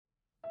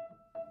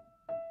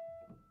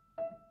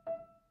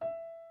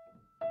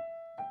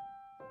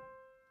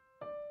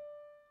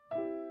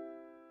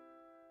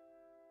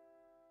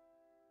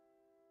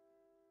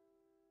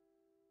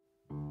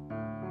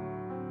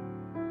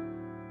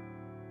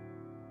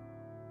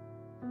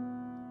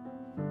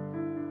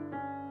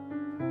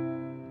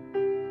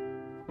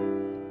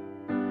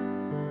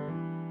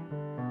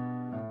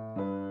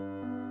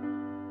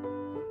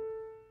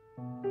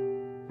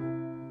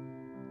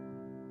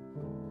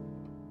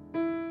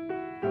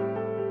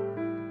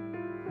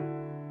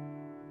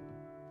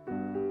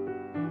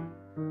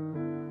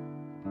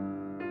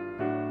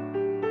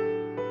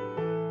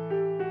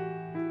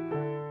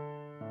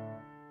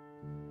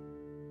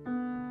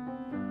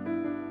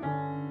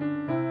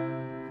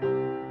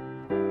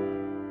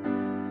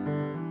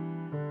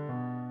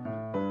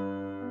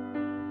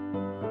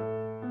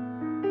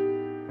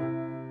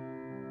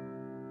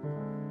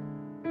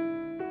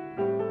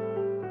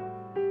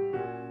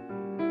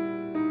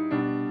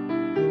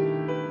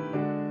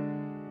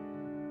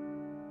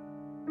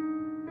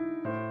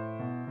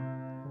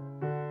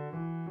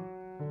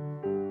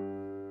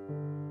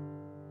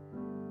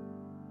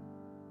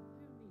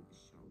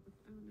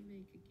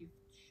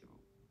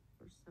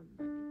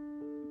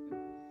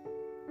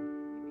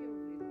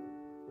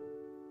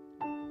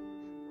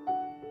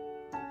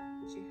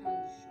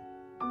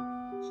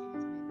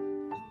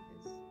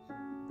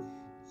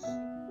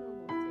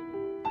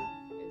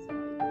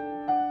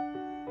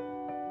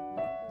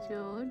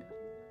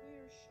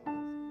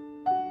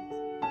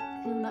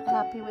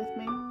not happy with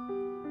me.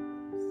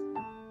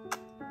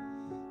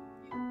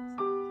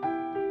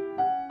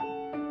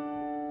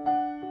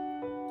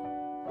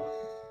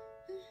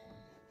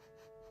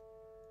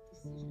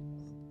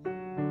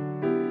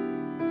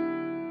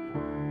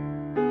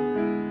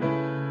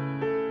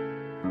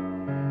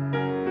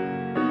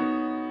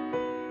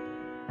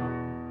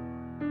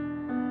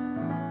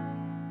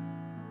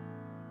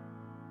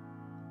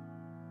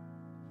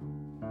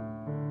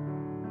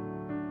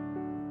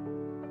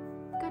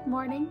 Good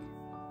morning,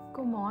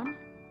 godmorgen,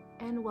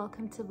 and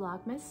welcome to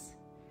Vlogmas,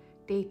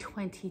 day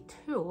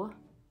 22.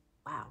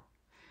 Wow.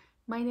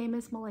 My name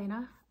is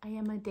Malene. I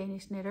am a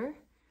Danish knitter.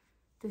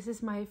 This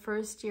is my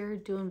first year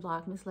doing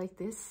Vlogmas like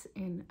this,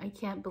 and I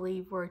can't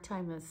believe where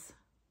time has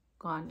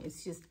gone.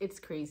 It's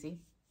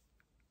crazy.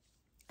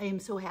 I am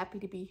so happy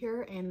to be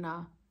here, and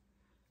I'm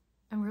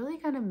really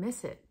gonna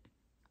miss it.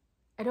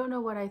 I don't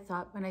know what I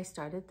thought when I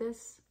started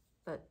this,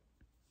 but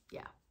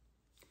yeah.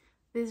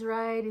 This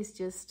ride is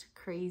just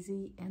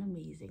crazy and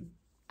amazing.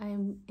 I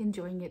am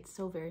enjoying it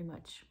so very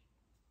much.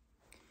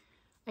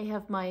 I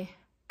have my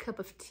cup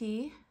of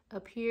tea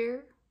up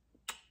here,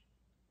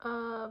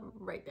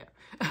 right there.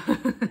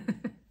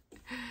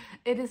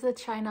 It is a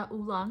China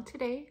oolong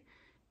today,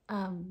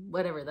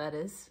 whatever that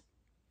is.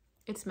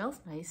 It smells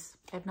nice.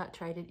 I've not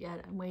tried it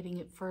yet. I'm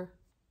waiting for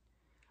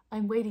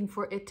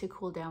it to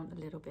cool down a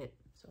little bit.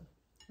 So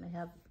I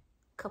have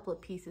a couple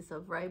of pieces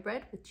of rye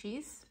bread with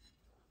cheese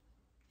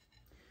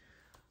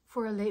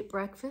for a late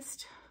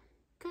breakfast.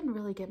 Couldn't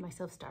really get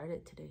myself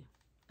started today.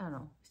 I don't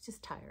know, it's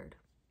just tired.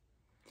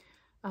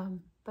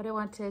 But I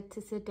wanted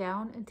to sit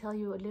down and tell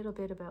you a little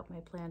bit about my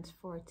plans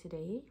for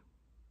today,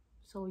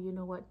 so you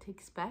know what to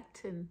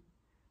expect, and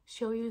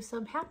show you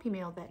some happy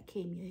mail that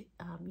came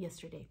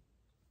yesterday.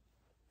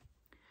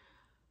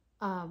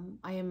 I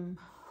am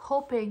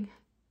hoping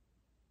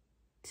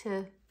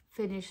to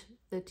finish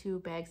the 2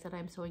 bags that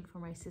I'm sewing for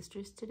my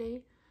sisters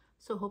today,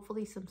 so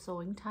hopefully some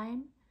sewing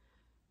time.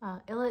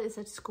 Ella is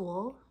at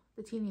school.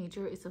 The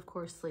teenager is of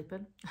course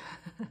sleeping.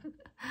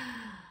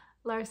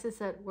 Lars is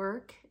at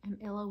work, and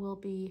Ella will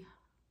be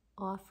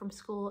off from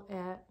school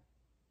at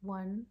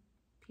 1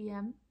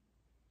 p.m.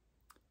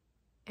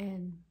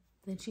 and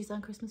then she's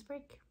on Christmas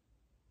break.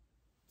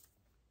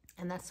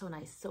 And that's so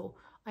nice. So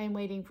I am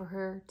waiting for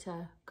her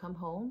to come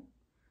home,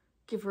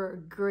 give her a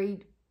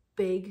great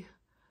big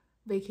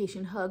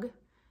vacation hug,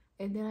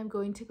 and then I'm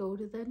going to go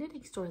to the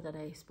knitting store that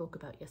I spoke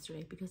about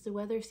yesterday, because the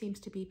weather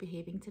seems to be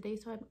behaving today,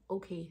 so I'm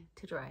okay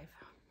to drive.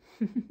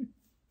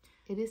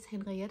 It is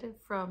Henriette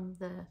from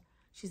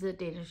she's a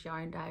Danish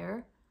yarn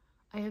dyer.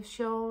 I have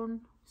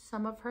shown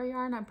some of her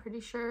yarn, I'm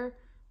pretty sure.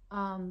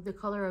 The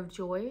color of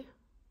joy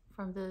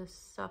from the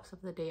socks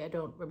of the day. I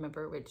don't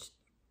remember which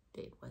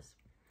day it was.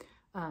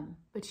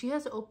 But she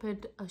has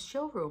opened a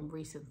showroom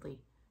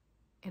recently,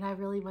 and I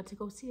really want to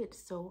go see it,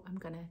 so I'm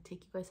gonna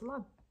take you guys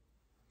along.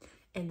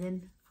 And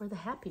then for the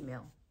happy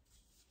mail,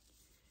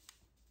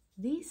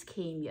 these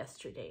came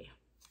yesterday.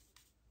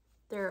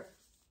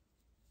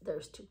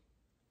 There's 2.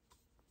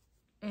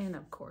 And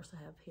of course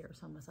I have here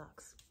some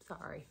socks,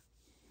 sorry.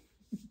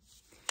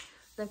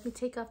 Let me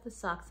take off the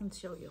socks and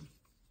show you.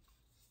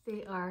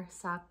 They are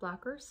sock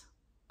blockers,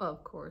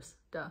 of course,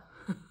 duh.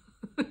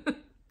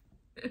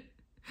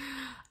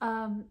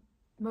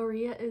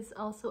 Maria is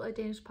also a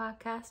Danish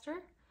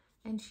podcaster,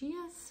 and she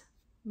is,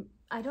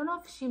 I don't know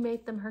if she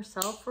made them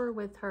herself or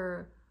with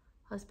her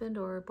husband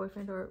or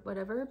boyfriend or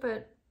whatever,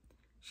 but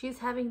she's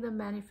having them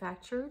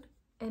manufactured,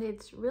 and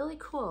it's really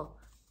cool.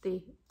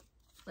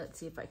 Let's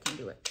see if I can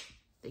do it.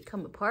 They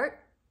come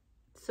apart,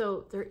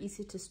 so they're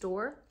easy to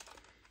store.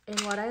 And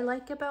what I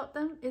like about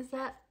them is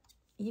that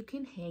you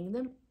can hang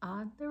them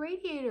on the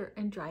radiator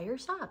and dry your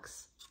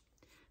socks.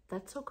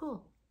 That's so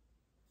cool.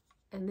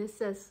 And this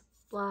says,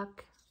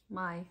 block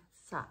my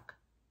sock.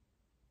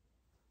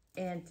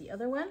 And the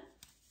other one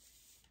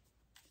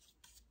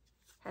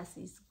has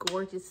these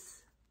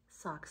gorgeous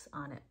socks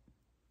on it.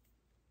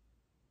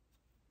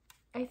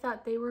 I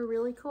thought they were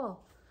really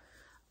cool,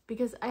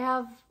 because I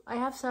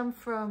have some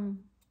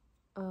from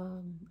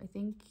I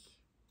think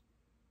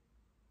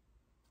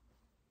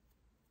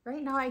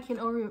right now I can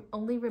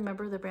only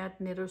remember the brand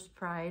Knitter's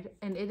Pride,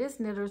 and it is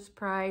Knitter's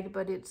Pride,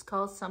 but it's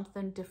called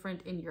something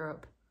different in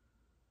Europe.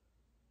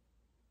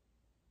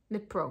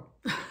 Knit Pro.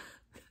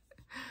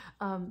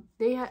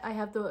 I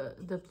have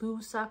the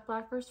blue sock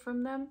blockers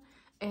from them,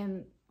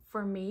 and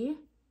for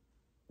me,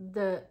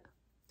 the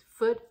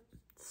foot,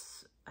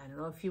 I don't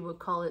know if you would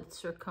call it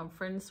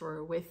circumference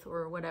or width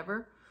or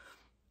whatever,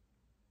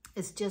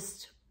 it's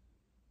just,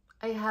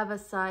 I have a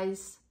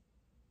size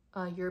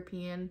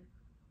European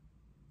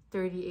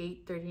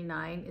 38,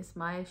 39 is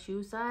my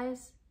shoe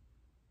size,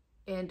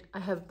 and I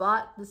have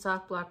bought the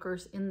sock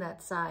blockers in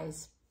that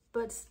size,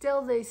 but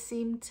still they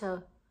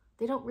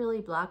don't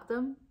really block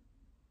them.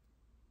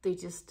 They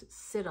just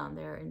sit on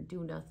there and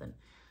do nothing.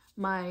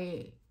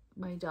 My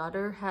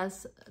daughter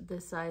has the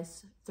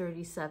size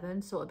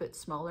 37, so a bit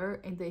smaller,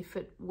 and they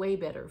fit way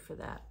better for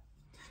that.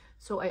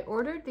 So I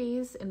ordered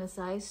these in a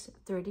size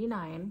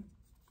 39,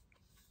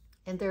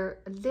 And they're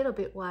a little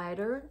bit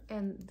wider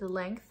and the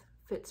length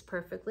fits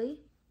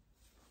perfectly.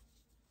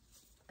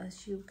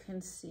 As you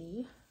can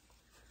see,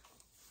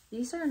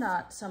 these are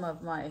not some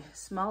of my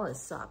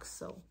smallest socks,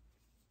 so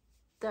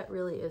that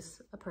really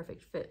is a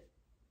perfect fit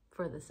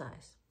for the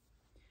size.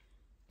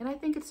 And I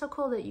think it's so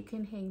cool that you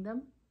can hang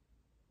them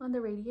on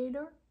the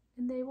radiator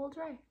and they will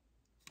dry.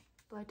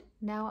 But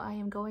now I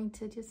am going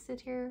to just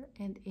sit here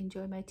and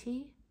enjoy my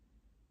tea,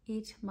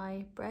 eat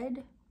my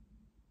bread,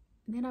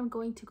 and then I'm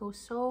going to go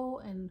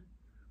sew and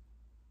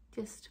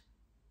just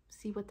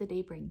see what the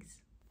day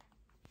brings.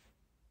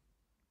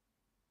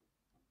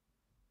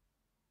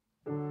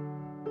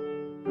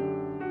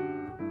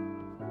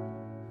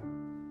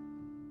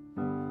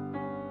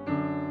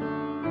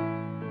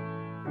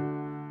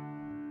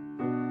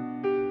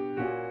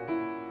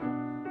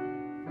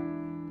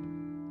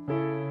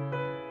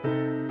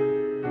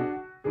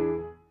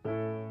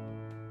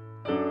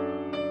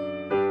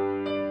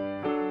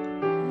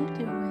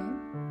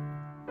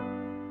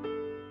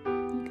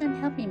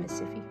 Help me, Miss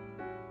Iffy.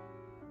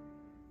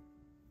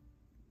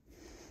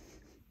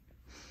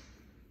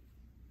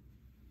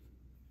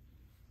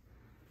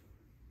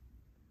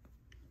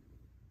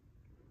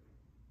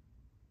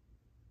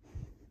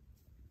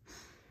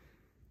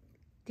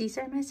 These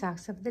are my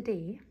socks of the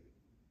day.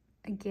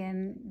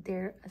 Again,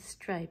 they're a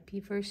stripy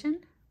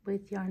version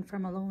with yarn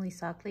from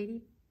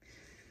Alonelysocklady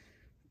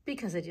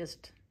because I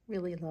just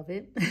really love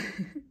it.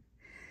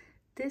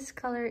 This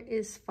color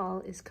is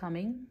Fall is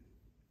Coming.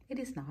 It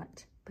is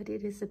not, but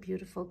it is a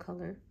beautiful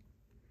color.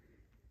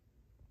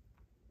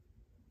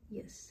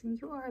 Yes,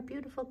 and you are a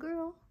beautiful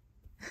girl.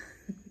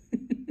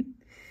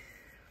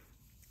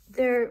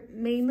 They're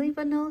mainly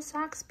vanilla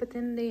socks, but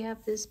then they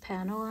have this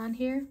panel on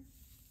here.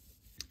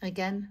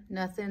 Again,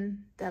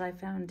 nothing that I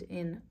found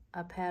in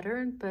a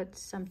pattern, but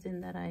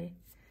something that I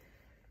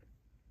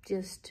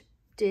just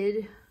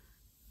did,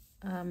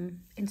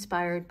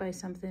 inspired by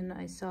something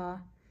I saw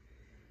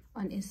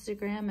on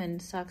Instagram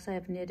and socks I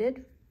have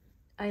knitted.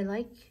 I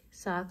like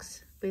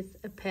socks with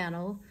a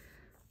panel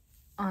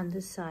on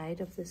the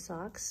side of the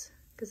socks,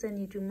 because then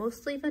you do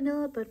mostly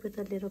vanilla, but with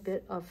a little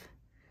bit of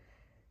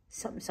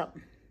something,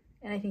 something.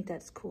 And I think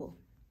that's cool.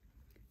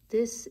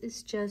 This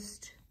is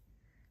just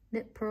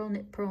knit, purl,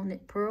 knit, purl,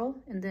 knit,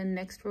 purl, and then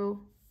next row,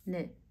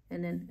 knit,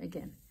 and then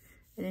again.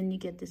 And then you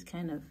get this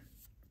kind of,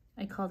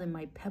 I call them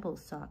my pebble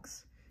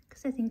socks,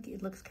 because I think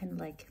it looks kind of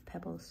like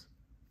pebbles.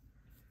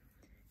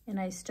 And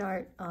I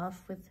start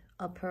off with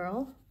a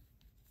purl,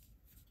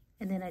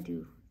 and then I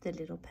do the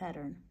little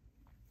pattern.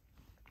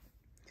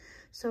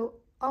 So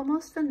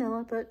almost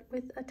vanilla, but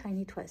with a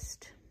tiny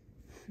twist.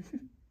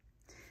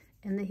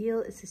 And the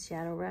heel is a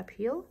shadow wrap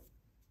heel.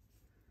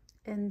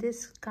 And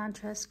this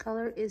contrast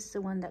color is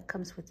the one that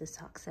comes with the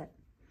sock set.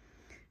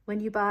 When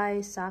you buy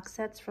sock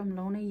sets from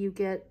Lona, you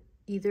get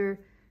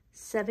either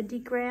 70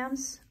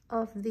 grams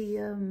of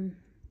the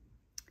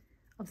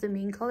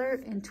main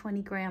color and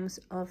 20 grams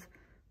of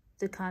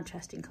the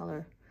contrasting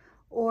color.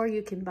 Or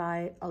you can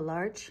buy a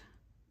large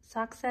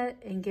sock set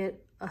and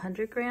get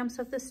 100 grams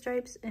of the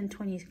stripes and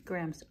 20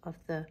 grams of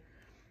the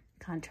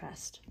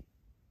contrast.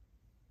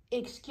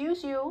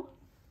 Excuse you.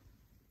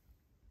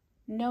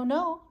 No,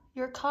 no,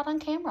 you're caught on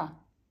camera.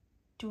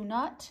 Do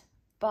not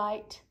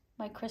bite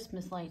my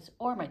Christmas lights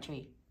or my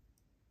tree.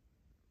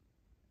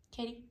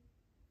 Katie.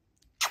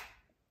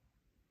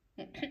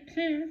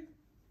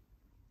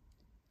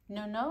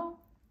 No, no.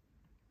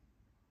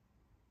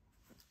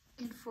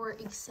 And for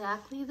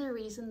exactly the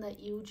reason that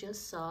you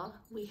just saw,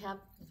 we have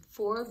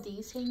 4 of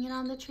these hanging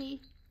on the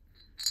tree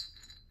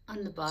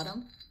on the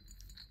bottom.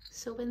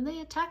 So when they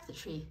attack the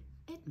tree,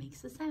 it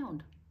makes a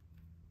sound.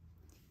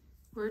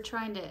 We're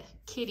trying to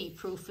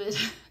kitty-proof it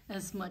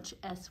as much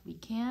as we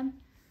can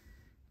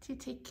to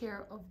take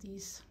care of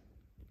these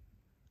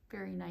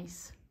very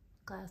nice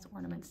glass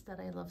ornaments that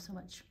I love so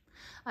much.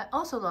 I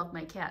also love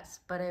my cats,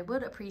 but I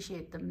would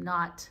appreciate them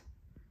not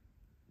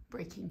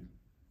breaking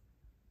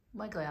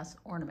my glass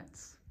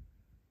ornaments.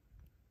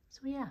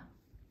 So yeah,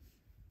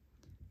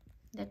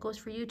 that goes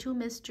for you too,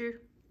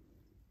 mister.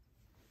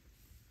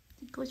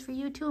 It goes for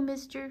you too,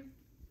 mister.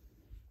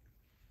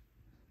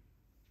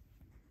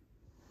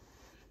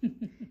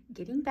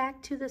 Getting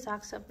back to the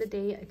socks of the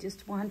day, I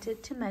just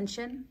wanted to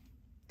mention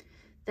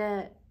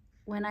that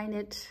when I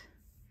knit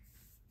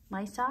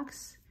my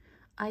socks,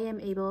 I am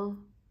able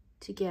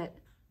to get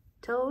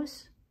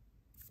toes,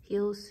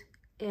 heels,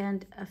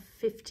 and a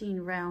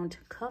 15 round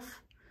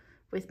cuff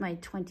with my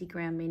 20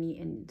 gram mini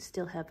and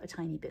still have a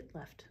tiny bit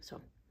left.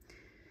 So,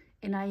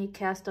 and I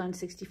cast on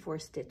 64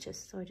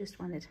 stitches. So I just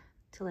wanted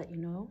to let you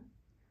know.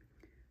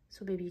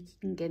 So maybe you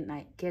can get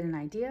an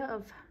idea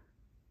of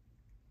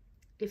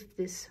if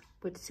this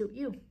would suit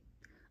you.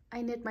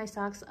 I knit my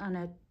socks on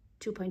a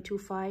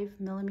 2.25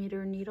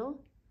 millimeter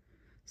needle,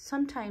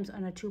 sometimes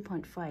on a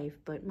 2.5,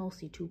 but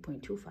mostly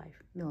 2.25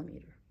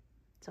 millimeter.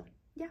 So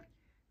yeah.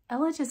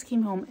 Ella just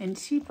came home and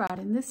she brought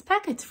in this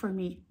package for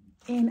me,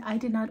 and I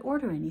did not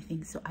order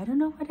anything, so I don't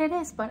know what it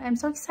is, but I'm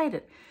so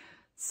excited.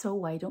 So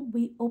why don't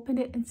we open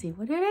it and see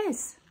what it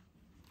is?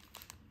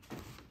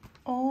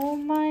 Oh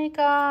my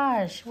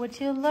gosh, would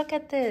you look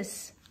at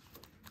this?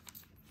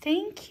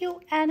 Thank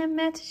you,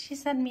 Annemette. She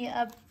sent me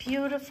a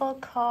beautiful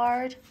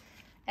card.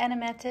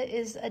 Annemette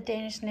is a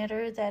Danish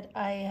knitter that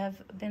I have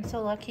been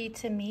so lucky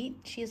to meet.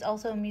 She is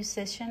also a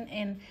musician,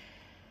 and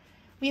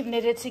we've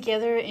knitted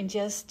together and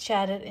just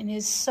chatted, and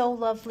is so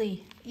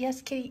lovely.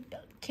 Yes, Kitty,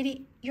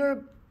 Kitty,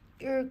 you're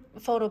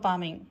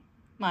photobombing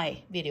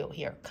my video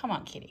here. Come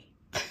on, Kitty.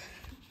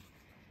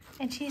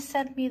 And she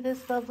sent me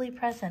this lovely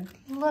present.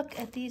 Look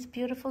at these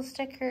beautiful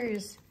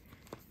stickers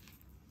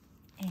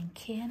and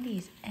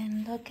candies.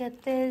 And look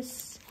at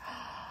this.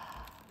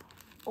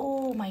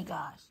 Oh my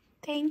gosh.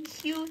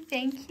 Thank you,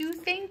 thank you,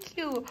 thank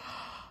you.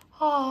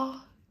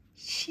 Oh,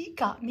 she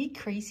got me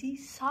crazy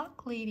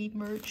sock lady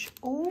merch.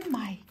 Oh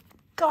my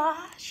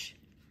gosh.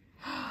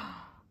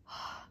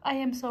 I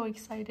am so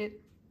excited.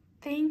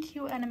 Thank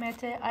you,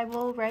 Annemette. I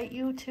will write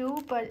you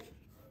too, but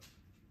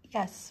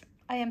yes,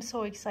 I am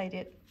so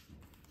excited.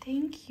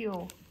 Thank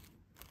you.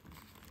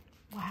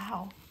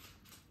 Wow.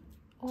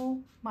 Oh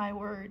my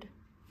word.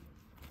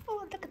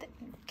 Oh, look at that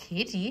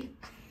kitty.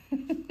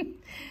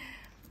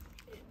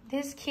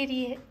 This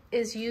kitty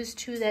is used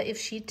to that if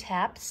she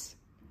taps,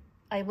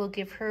 I will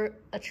give her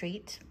a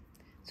treat.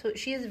 So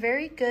she is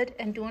very good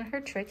at doing her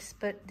tricks,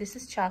 but this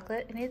is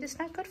chocolate and it is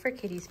not good for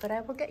kitties, but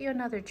I will get you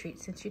another treat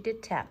since you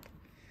did tap.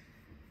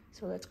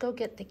 So let's go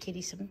get the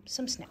kitty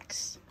some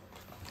snacks.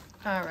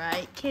 All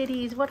right,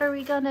 kitties, what are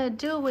we gonna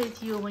do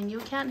with you when you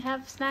can't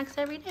have snacks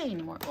every day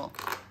anymore? Well,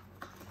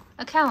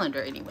 a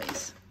calendar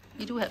anyways.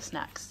 You do have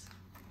snacks.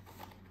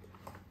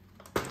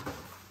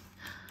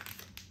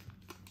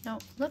 No,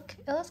 look,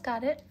 Ella's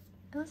got it.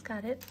 Ella's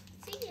got it.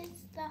 See,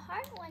 it's the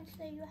hard ones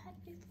that you had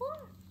before.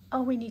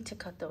 Oh, we need to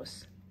cut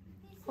those.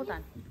 Hold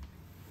on.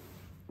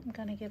 I'm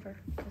gonna give her,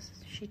 because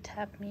she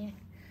tapped me.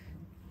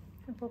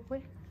 And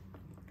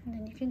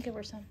then you can give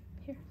her some.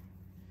 Here.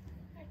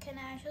 Can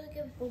I actually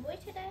give Boy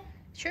today?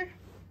 Sure.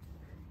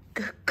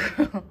 Good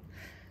girl.